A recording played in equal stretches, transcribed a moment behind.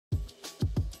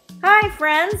Hi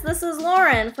friends, this is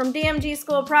Lauren from DMG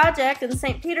School Project in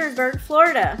St. Petersburg,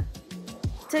 Florida.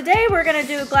 Today we're going to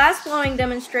do glass blowing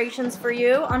demonstrations for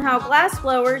you on how glass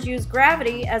blowers use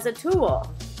gravity as a tool.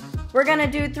 We're going to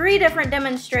do 3 different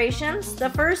demonstrations. The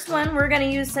first one, we're going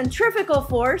to use centrifugal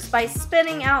force by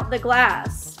spinning out the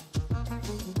glass.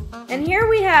 And here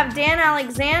we have Dan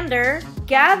Alexander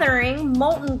gathering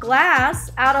molten glass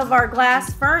out of our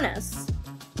glass furnace.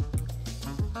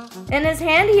 In his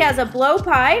hand he has a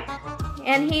blowpipe,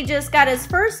 and he just got his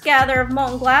first gather of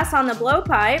molten glass on the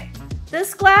blowpipe.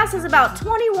 This glass is about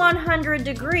 2100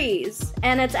 degrees,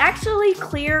 and it's actually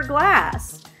clear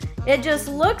glass. It just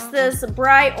looks this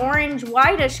bright orange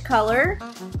whitish color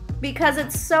because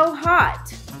it's so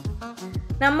hot.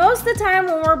 Now most of the time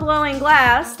when we're blowing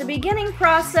glass, the beginning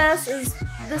process is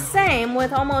the same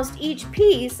with almost each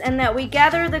piece, in that we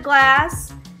gather the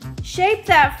glass, shape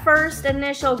that first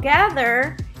initial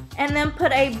gather, and then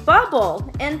put a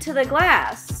bubble into the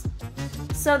glass.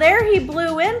 So there he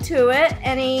blew into it,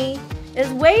 and he is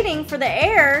waiting for the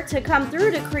air to come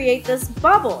through to create this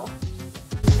bubble.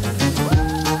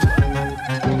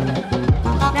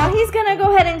 Now he's going to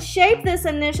go ahead and shape this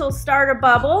initial starter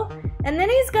bubble, and then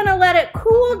he's going to let it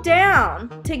cool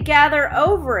down to gather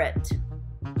over it.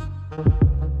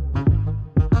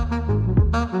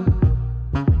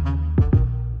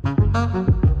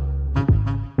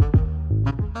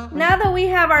 Now that we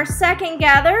have our second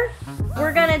gather,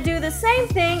 we're going to do the same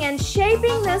thing in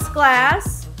shaping this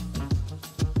glass,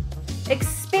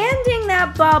 expanding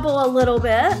that bubble a little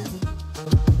bit,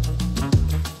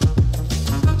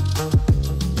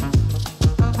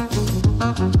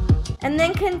 and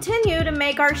then continue to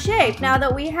make our shape now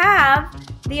that we have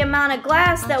the amount of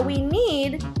glass that we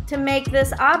need to make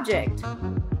this object.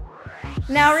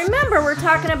 Now remember, we're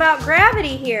talking about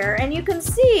gravity here, and you can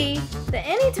see that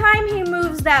anytime he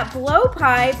moves that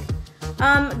blowpipe,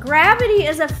 gravity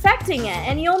is affecting it,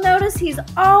 and you'll notice he's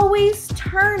always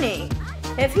turning.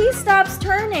 If he stops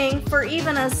turning for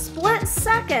even a split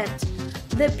second,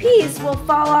 the piece will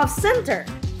fall off center,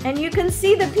 and you can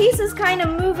see the piece is kind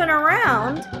of moving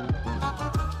around.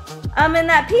 And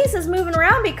that piece is moving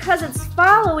around because it's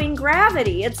following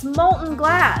gravity. It's molten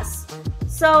glass.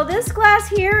 So this glass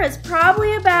here is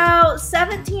probably about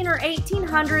 17 or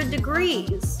 1800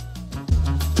 degrees.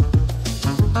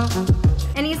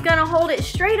 And he's going to hold it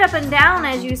straight up and down,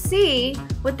 as you see,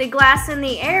 with the glass in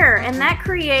the air, and that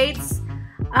creates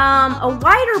a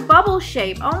wider bubble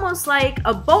shape, almost like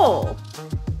a bowl.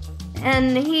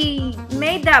 And he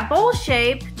made that bowl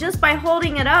shape just by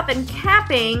holding it up and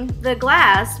capping the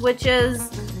glass, which is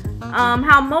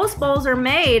how most bowls are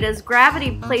made, as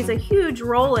gravity plays a huge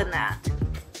role in that.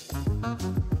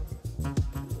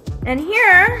 And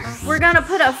here we're going to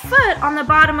put a foot on the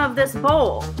bottom of this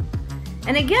bowl.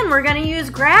 And again, we're going to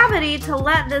use gravity to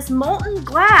let this molten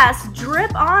glass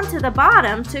drip onto the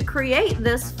bottom to create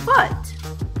this foot.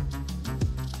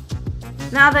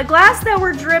 Now the glass that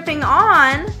we're dripping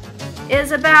on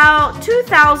is about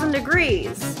 2000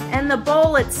 degrees, and the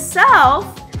bowl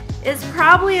itself is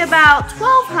probably about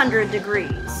 1200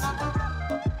 degrees.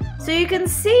 So you can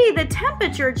see the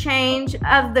temperature change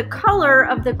of the color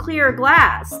of the clear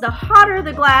glass. The hotter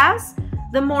the glass,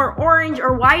 the more orange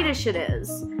or whitish it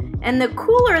is. And the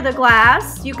cooler the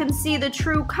glass, you can see the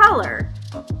true color.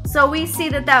 So we see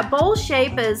that that bowl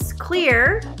shape is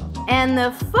clear, and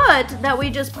the foot that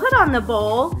we just put on the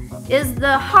bowl is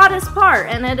the hottest part,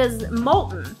 and it is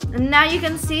molten. And now you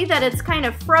can see that it's kind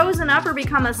of frozen up or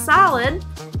become a solid,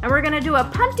 and we're going to do a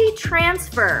punty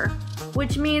transfer,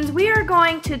 which means we are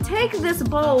going to take this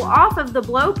bowl off of the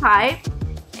blowpipe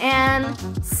and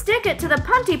stick it to the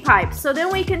punty pipe, so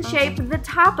then we can shape the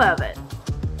top of it.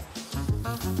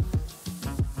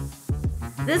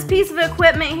 This piece of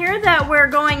equipment here that we're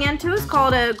going into is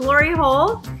called a glory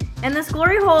hole, and this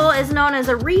glory hole is known as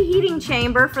a reheating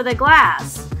chamber for the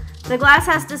glass. The glass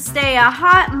has to stay a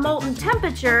hot molten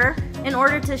temperature in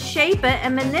order to shape it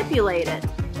and manipulate it.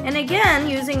 And again,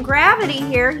 using gravity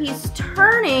here, he's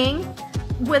turning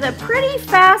with a pretty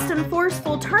fast and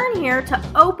forceful turn here to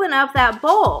open up that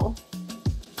bowl.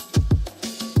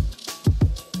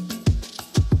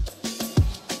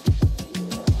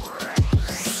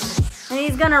 And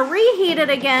he's going to reheat it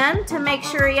again to make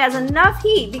sure he has enough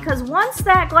heat, because once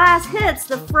that glass hits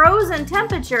the frozen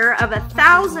temperature of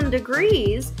 1000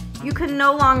 degrees, you can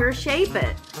no longer shape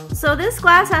it. So this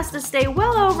glass has to stay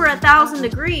well over 1000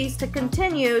 degrees to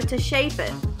continue to shape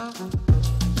it.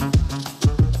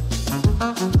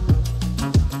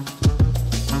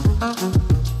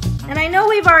 And I know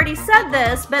we've already said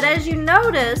this, but as you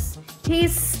notice,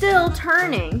 he's still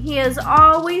turning. He is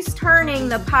always turning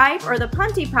the pipe or the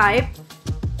punty pipe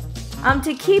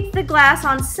to keep the glass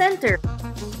on center.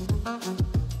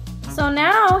 So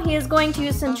now he is going to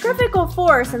use centrifugal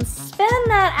force and spin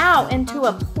that out into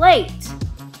a plate.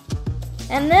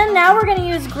 And then now we're going to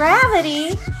use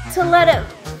gravity to let it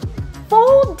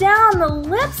fold down the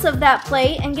lips of that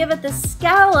plate and give it the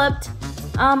scalloped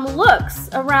looks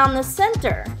around the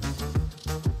center.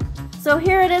 So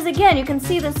here it is again. You can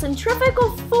see the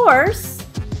centrifugal force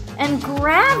and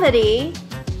gravity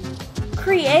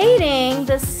creating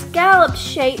the scallop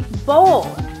shaped bowl.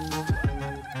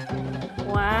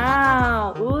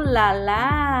 Wow, ooh la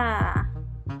la.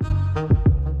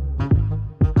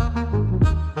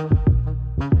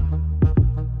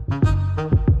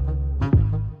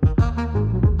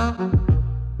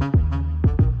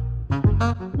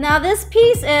 Now this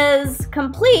piece is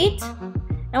complete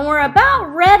and we're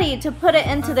about ready to put it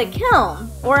into the kiln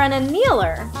or an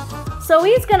annealer. So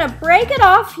he's gonna break it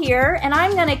off here and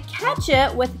I'm gonna catch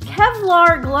it with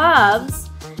Kevlar gloves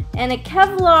and a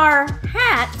Kevlar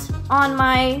hat on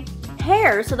my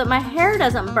hair so that my hair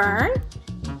doesn't burn.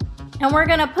 And we're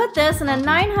gonna put this in a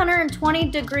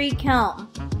 920-degree kiln.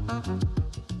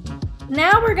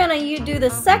 Now we're gonna do the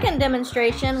second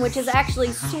demonstration, which is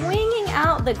actually swinging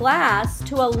out the glass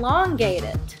to elongate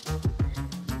it.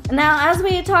 Now, as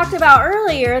we had talked about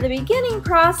earlier, the beginning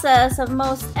process of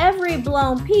most every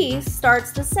blown piece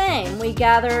starts the same. We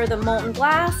gather the molten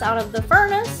glass out of the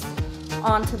furnace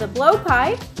onto the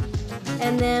blowpipe,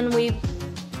 and then we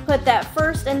put that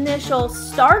first initial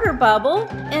starter bubble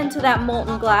into that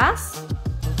molten glass.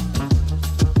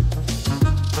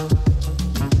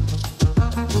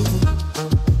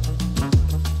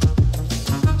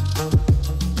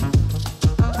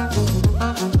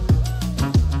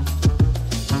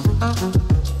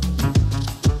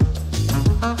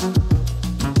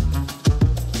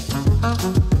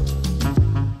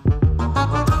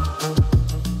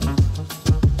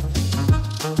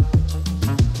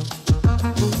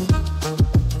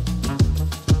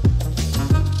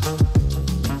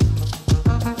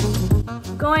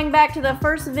 Going back to the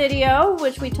first video,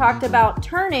 which we talked about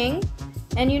turning,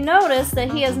 and you notice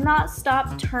that he has not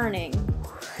stopped turning.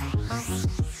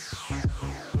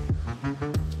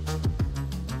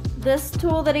 This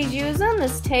tool that he's using,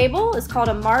 this table, is called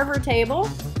a Marver table,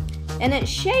 and it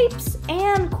shapes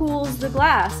and cools the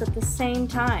glass at the same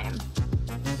time.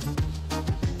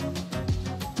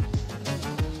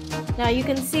 Now you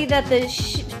can see that the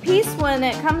piece, when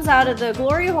it comes out of the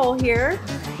glory hole here,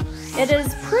 it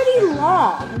is pretty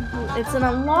long. It's an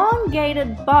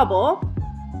elongated bubble,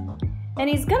 and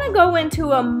he's gonna go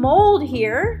into a mold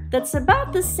here that's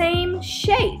about the same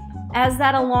shape as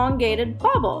that elongated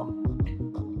bubble.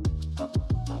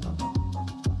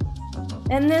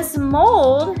 And this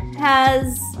mold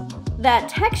has that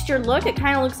textured look. It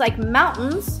kind of looks like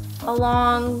mountains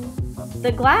along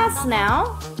the glass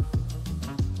now.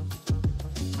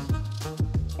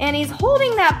 And he's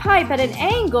holding that pipe at an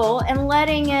angle and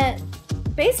letting it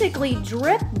basically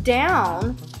drip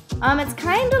down. It's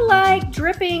kind of like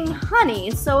dripping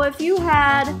honey. So if you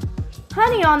had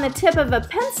honey on the tip of a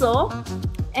pencil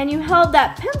and you held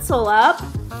that pencil up,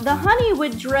 the honey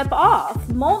would drip off.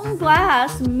 Molten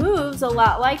glass moves a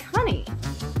lot like honey.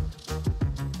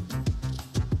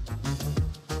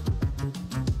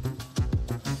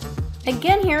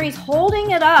 Again, here he's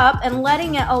holding it up and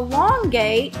letting it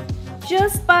elongate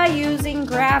just by using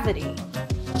gravity.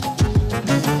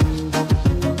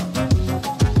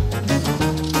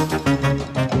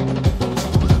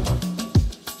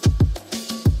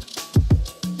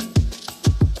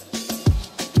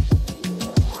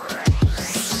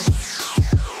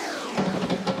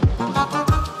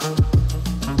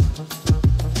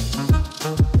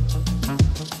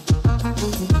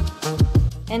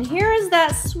 And here is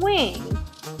that swing.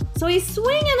 So he's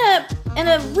swinging it in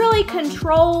a really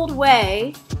controlled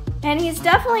way, and he's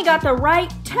definitely got the right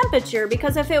temperature,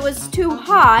 because if it was too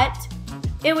hot,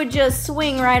 it would just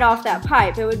swing right off that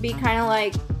pipe. It would be kind of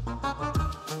like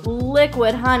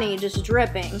liquid honey just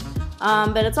dripping.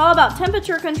 But it's all about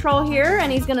temperature control here,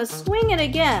 and he's gonna swing it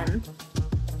again.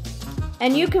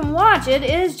 And you can watch, it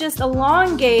is just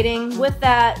elongating with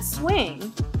that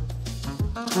swing.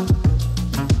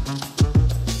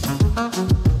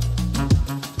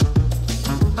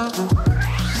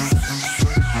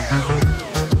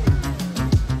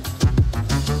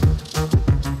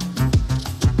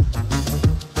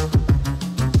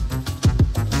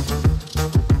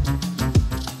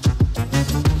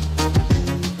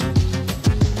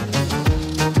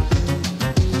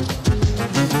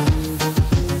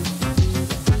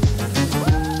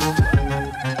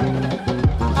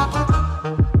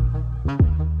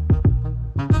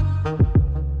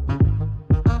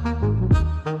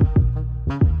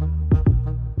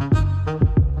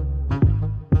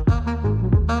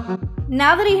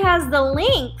 Now that he has the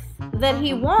length that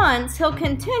he wants, he'll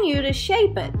continue to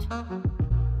shape it.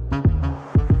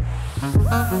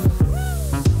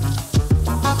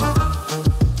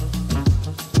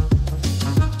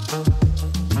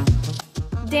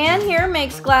 Dan here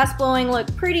makes glass blowing look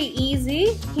pretty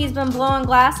easy. He's been blowing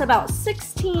glass about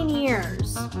 16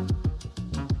 years.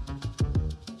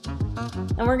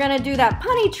 And we're going to do that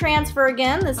punny transfer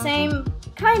again, the same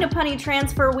kind of punny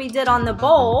transfer we did on the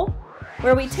bowl,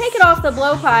 where we take it off the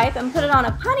blowpipe and put it on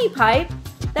a punny pipe.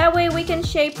 That way we can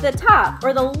shape the top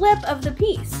or the lip of the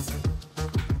piece.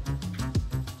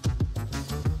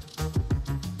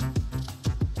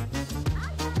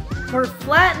 We're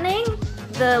flattening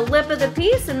the lip of the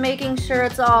piece and making sure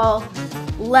it's all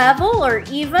level or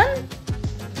even.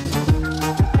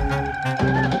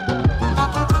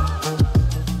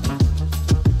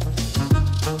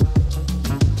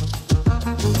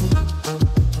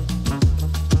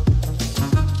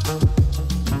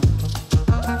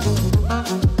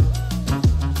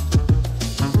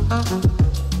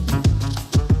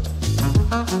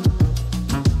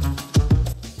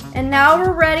 And now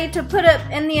we're ready to put it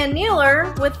in the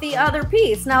annealer with the other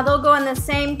piece. Now they'll go in the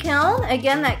same kiln.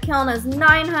 Again, that kiln is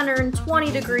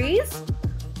 920 degrees.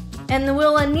 And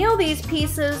we'll anneal these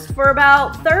pieces for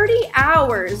about 30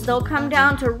 hours. They'll come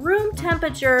down to room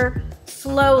temperature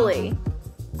slowly.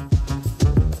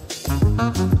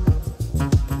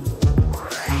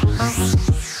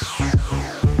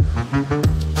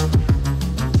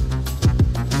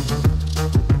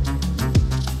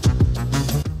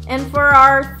 And for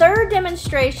our third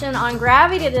demonstration on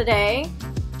gravity today,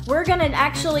 we're going to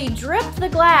actually drip the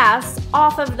glass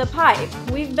off of the pipe.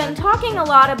 We've been talking a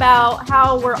lot about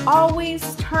how we're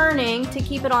always turning to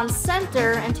keep it on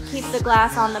center and to keep the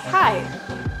glass on the pipe.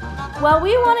 Well,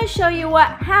 we want to show you what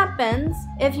happens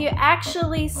if you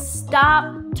actually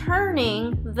stop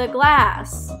turning the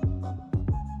glass.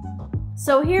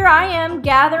 So here I am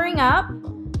gathering up.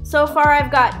 So far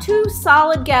I've got 2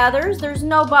 solid gathers. There's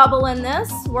no bubble in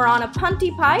this. We're on a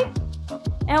punty pipe.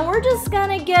 And we're just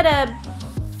gonna get a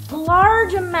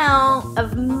large amount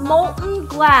of molten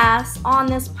glass on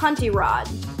this punty rod.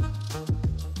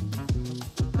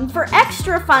 And for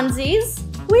extra funsies,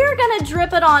 we are gonna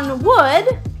drip it on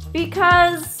wood,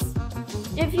 because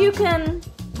if you can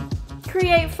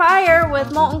create fire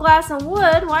with molten glass and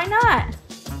wood, why not?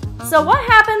 So what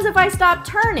happens if I stop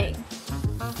turning?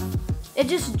 It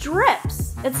just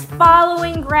drips. It's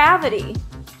following gravity.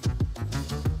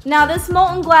 Now this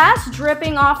molten glass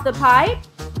dripping off the pipe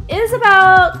is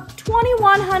about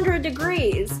 2100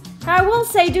 degrees. Now I will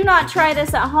say, do not try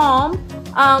this at home.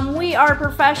 We are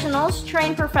professionals,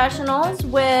 trained professionals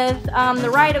with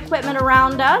the right equipment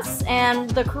around us and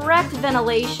the correct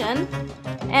ventilation.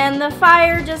 And the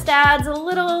fire just adds a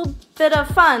little bit of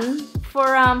fun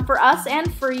for us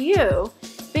and for you.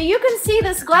 But you can see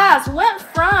this glass went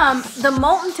from the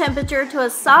molten temperature to a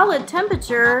solid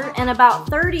temperature in about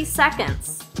 30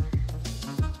 seconds.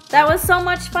 That was so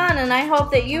much fun, and I hope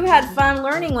that you had fun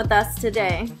learning with us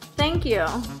today. Thank you.